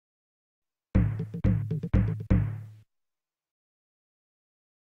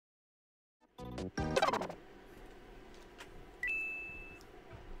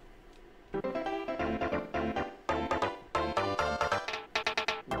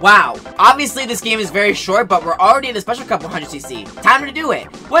Wow, obviously this game is very short, but we're already in the special cup 100cc. Time to do it.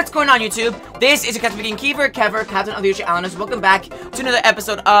 What's going on, YouTube? This is your Captain Speaking Keeper, Captain of the Ocean Islanders. Welcome back to another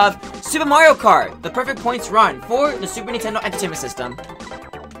episode of Super Mario Kart, the perfect points run for the Super Nintendo Entertainment System.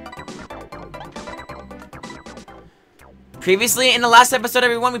 Previously, in the last episode,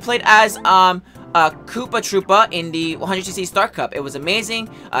 everyone, we played as, Koopa Troopa in the 100cc Star Cup. It was amazing.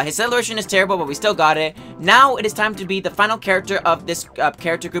 His acceleration is terrible, but we still got it. Now it is time to be the final character of this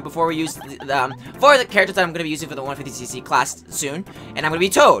character group before we use for the characters that I'm going to be using for the 150cc class soon. And I'm going to be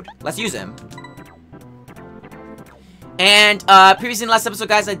Toad. Let's use him. And previously in the last episode,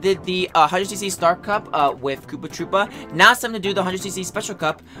 guys, I did the 100cc Star Cup with Koopa Troopa. Now it's time to do the 100cc Special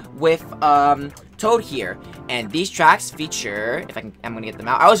Cup with Toad here. And these tracks feature, if I'm gonna get them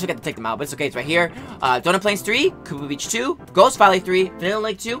out. I always forget to take them out, but it's okay. It's right here. Donut Plains 3, Koopa Beach 2, Ghost Valley 3, Vanilla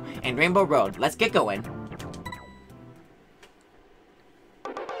Lake 2, and Rainbow Road. Let's get going.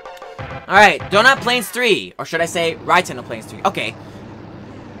 Alright, Donut Plains 3, or should I say Ride Tunnel Plains 3. Okay.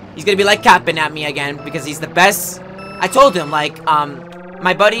 He's gonna be like capping at me again because he's the best. I told him, like,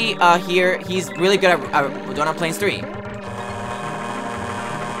 my buddy here, he's really good at Donut Plains 3.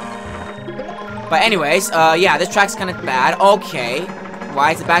 But anyways, yeah, this track's kind of bad. Okay.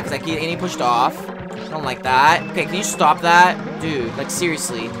 Why is it bad? Because I keep getting pushed off. I don't like that. Okay, can you stop that? Dude, like,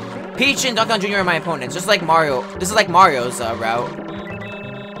 seriously. Peach and Donkey Kong Jr. are my opponents, just like Mario. This is like Mario's route.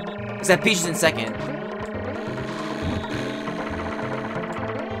 Except Peach is in second.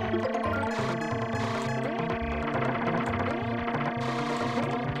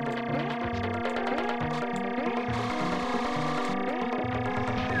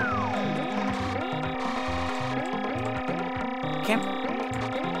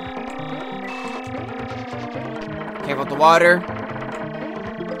 Careful with the water.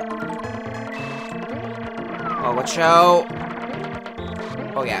 Oh, watch out.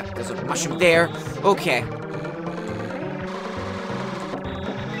 Oh, yeah, there's a mushroom there. Okay.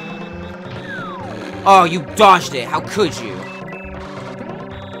 Oh, you dodged it. How could you?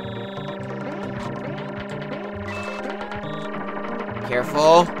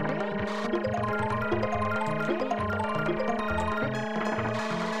 Careful.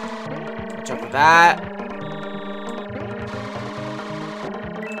 Watch out for that.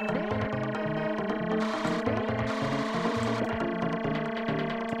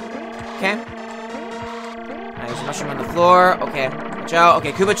 Okay. There's a mushroom on the floor. Okay. Watch out.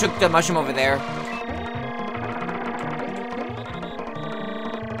 Okay, Koopa took the mushroom over there.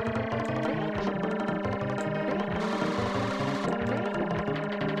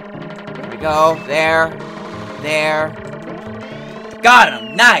 There we go. There. There. Got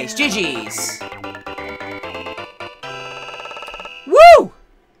him. Nice. GG's. Woo!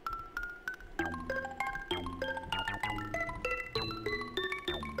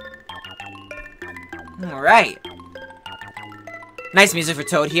 Alright. Nice music for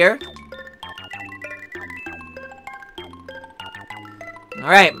Toad here.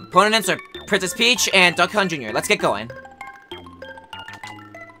 Alright, opponents are Princess Peach and Donkey Kong Jr. Let's get going.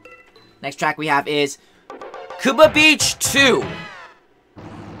 Next track we have is Koopa Beach 2.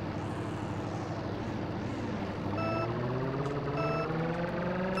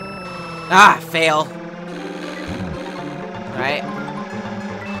 Ah, fail. Alright.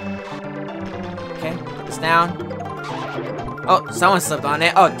 Okay, put this down. Oh, someone slipped on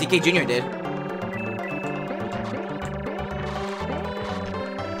it. Oh, DK Jr. did.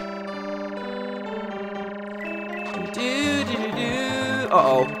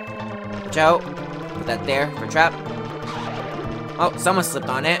 Uh-oh. Watch out. Put that there for a trap. Oh, someone slipped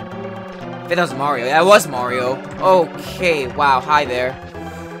on it. I think that was Mario. Yeah, it was Mario. Okay, wow. Hi there.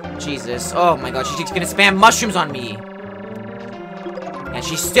 Jesus. Oh my god, she's gonna spam mushrooms on me. And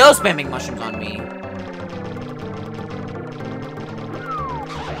she's still spamming mushrooms on me.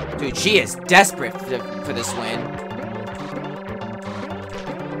 Dude, she is desperate for this win.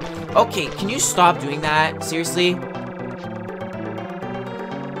 Okay, can you stop doing that? Seriously?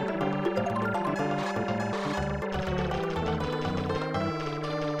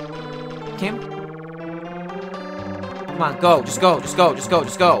 Kim? Come on, go. Just go. Just go. Just go.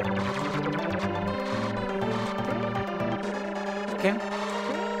 Just go. Okay.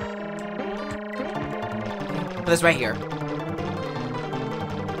 Put this right here.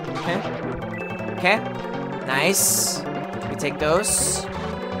 Okay. Okay. Nice. We take those.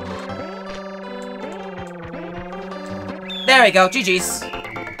 There we go. GG's.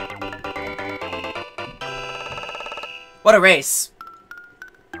 What a race.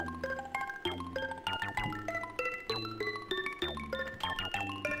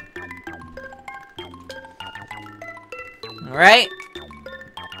 Alright.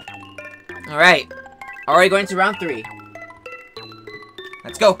 Alright. Already going to round 3.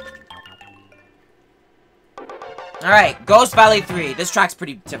 Let's go. Alright, Ghost Valley 3. This track's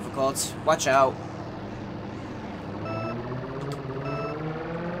pretty difficult. Watch out.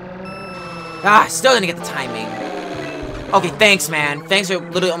 Ah, still didn't get the timing. Okay, thanks, man. Thanks for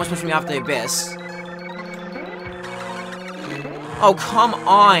literally almost pushing me off the abyss. Oh, come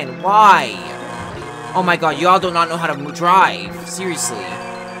on. Why? Oh my god, y'all do not know how to drive. Seriously.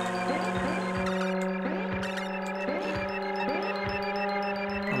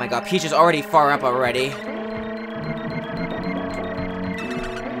 Oh my god, Peach is already far up already.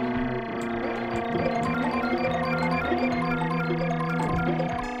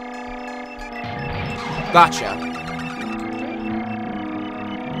 Gotcha.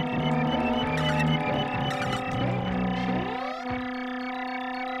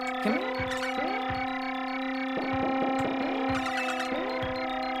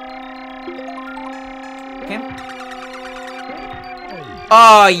 Okay.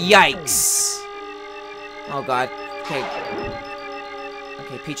 Oh, yikes. Oh, God. Okay.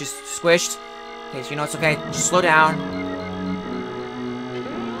 Okay, Peach is squished. Okay, so you know it's okay. Just slow down.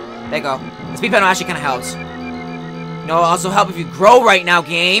 There you go. The speed pedal actually kind of helps. You know, it'll also help if you grow right now,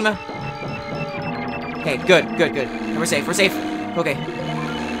 game. Okay, good. Okay, we're safe. Okay.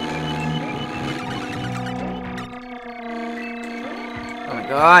 Oh my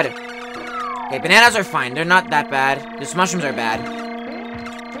god. Okay, bananas are fine. They're not that bad. These mushrooms are bad.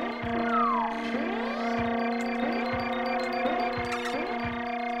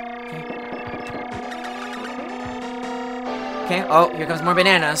 Okay, oh, here comes more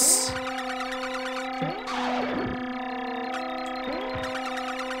bananas.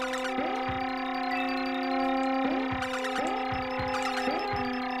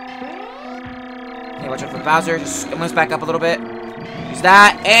 Okay, watch out for Bowser. Just almost back up a little bit. Use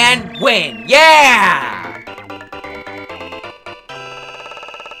that, and win! Yeah!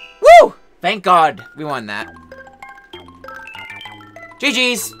 Woo! Thank God we won that.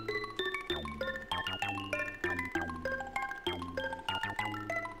 GG's!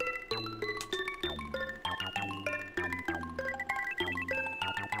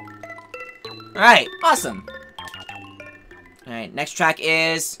 Alright, awesome. Alright, next track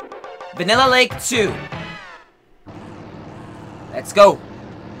is Vanilla Lake 2. Let's go.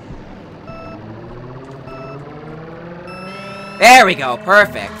 There we go,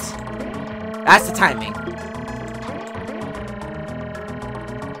 perfect. That's the timing.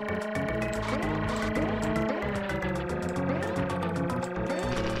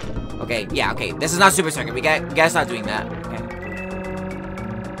 Okay, yeah, okay. This is not Super Circuit. We gotta stop doing that. Okay.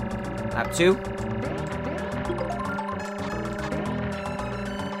 Lap 2.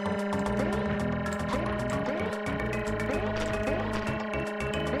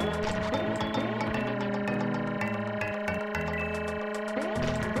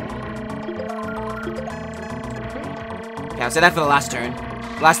 Okay, I'll say that for the last turn.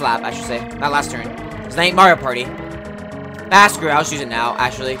 Last lap, I should say. Not last turn. It's not Mario Party. Ah, screw it. I'll just use it now,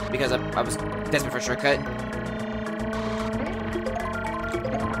 actually, because I was desperate for a shortcut.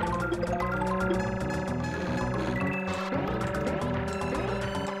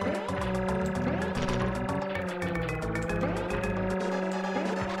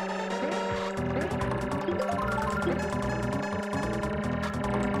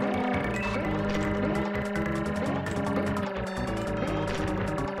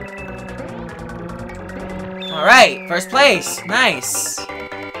 Alright, first place. Nice.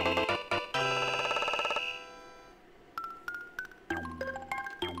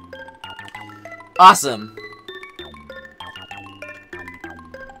 Awesome.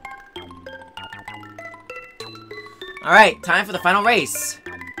 Alright, time for the final race.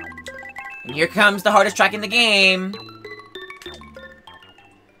 And here comes the hardest track in the game.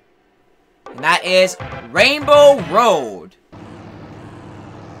 And that is Rainbow Road.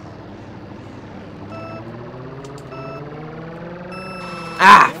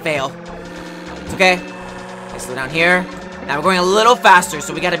 Ah, fail. It's okay. Okay, slow down here. Now we're going a little faster,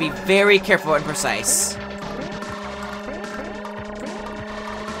 so we gotta be very careful and precise.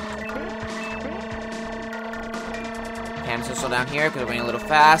 Okay, I'm just gonna slow down here because we're going a little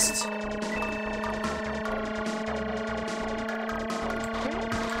fast.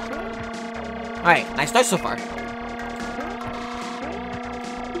 Alright, nice start so far.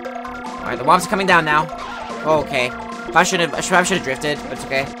 Alright, the wobbs are coming down now. Oh, okay. I probably should have drifted, but it's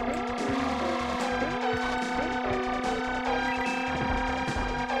okay.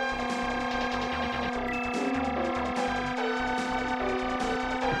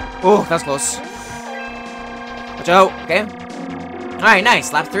 Oh, that was close. Watch out, okay? Alright,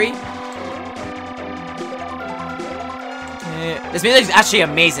 nice. Lap 3. This music is actually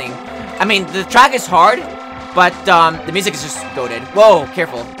amazing. I mean, the track is hard, but the music is just goated. Whoa,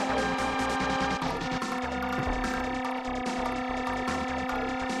 careful.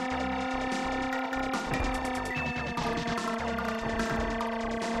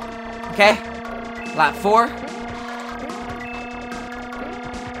 Okay. Lap 4.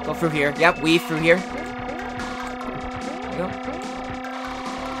 Go through here. Yep, weave through here. There we go.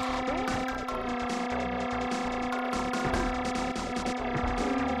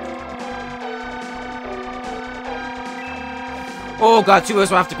 Oh god, 2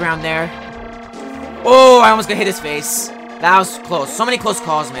 wheels were off the ground there. Oh, I almost got hit his face. That was close. So many close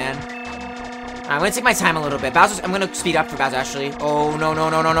calls, man. I'm gonna take my time a little bit. Bowser, I'm gonna speed up for Bowser, actually. Oh, no, no,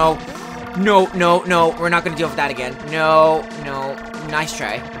 no, no, no. No, no, no. We're not gonna deal with that again. No, no. Nice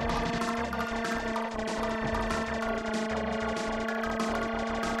try.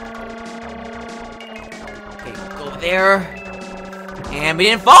 Okay, go there. And we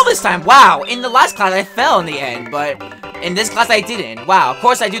didn't fall this time. Wow. In the last class, I fell in the end, but in this class, I didn't. Wow. Of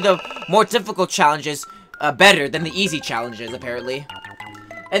course, I do the more difficult challenges better than the easy challenges, apparently.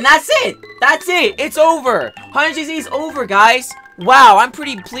 And that's it! That's it! It's over! 100cc is over, guys! Wow, I'm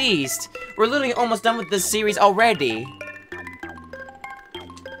pretty pleased. We're literally almost done with this series already.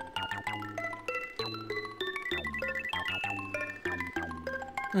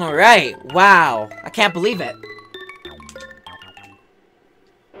 Alright, wow. I can't believe it.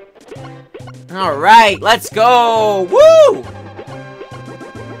 Alright, let's go! Woo!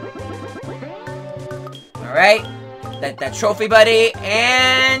 Alright. That trophy, buddy,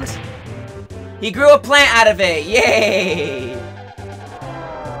 and he grew a plant out of it. Yay!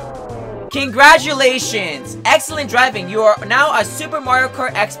 Congratulations! Excellent driving. You are now a Super Mario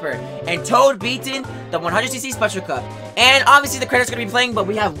Kart expert, and Toad beaten the 100cc Special Cup. And obviously the credits are going to be playing, but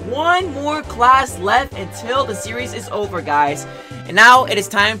we have one more class left until the series is over, guys. And now it is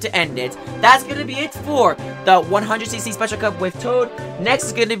time to end it. That's going to be it for the 100cc Special Cup with Toad. Next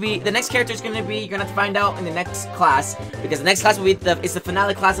is going to be, the next character is going to be, you're going to have to find out in the next class, because the next class will be is the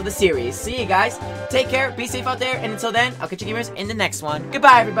finale class of the series. See you guys. Take care. Be safe out there. And until then, I'll catch you gamers in the next one.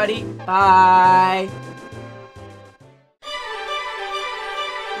 Goodbye, everybody. Bye.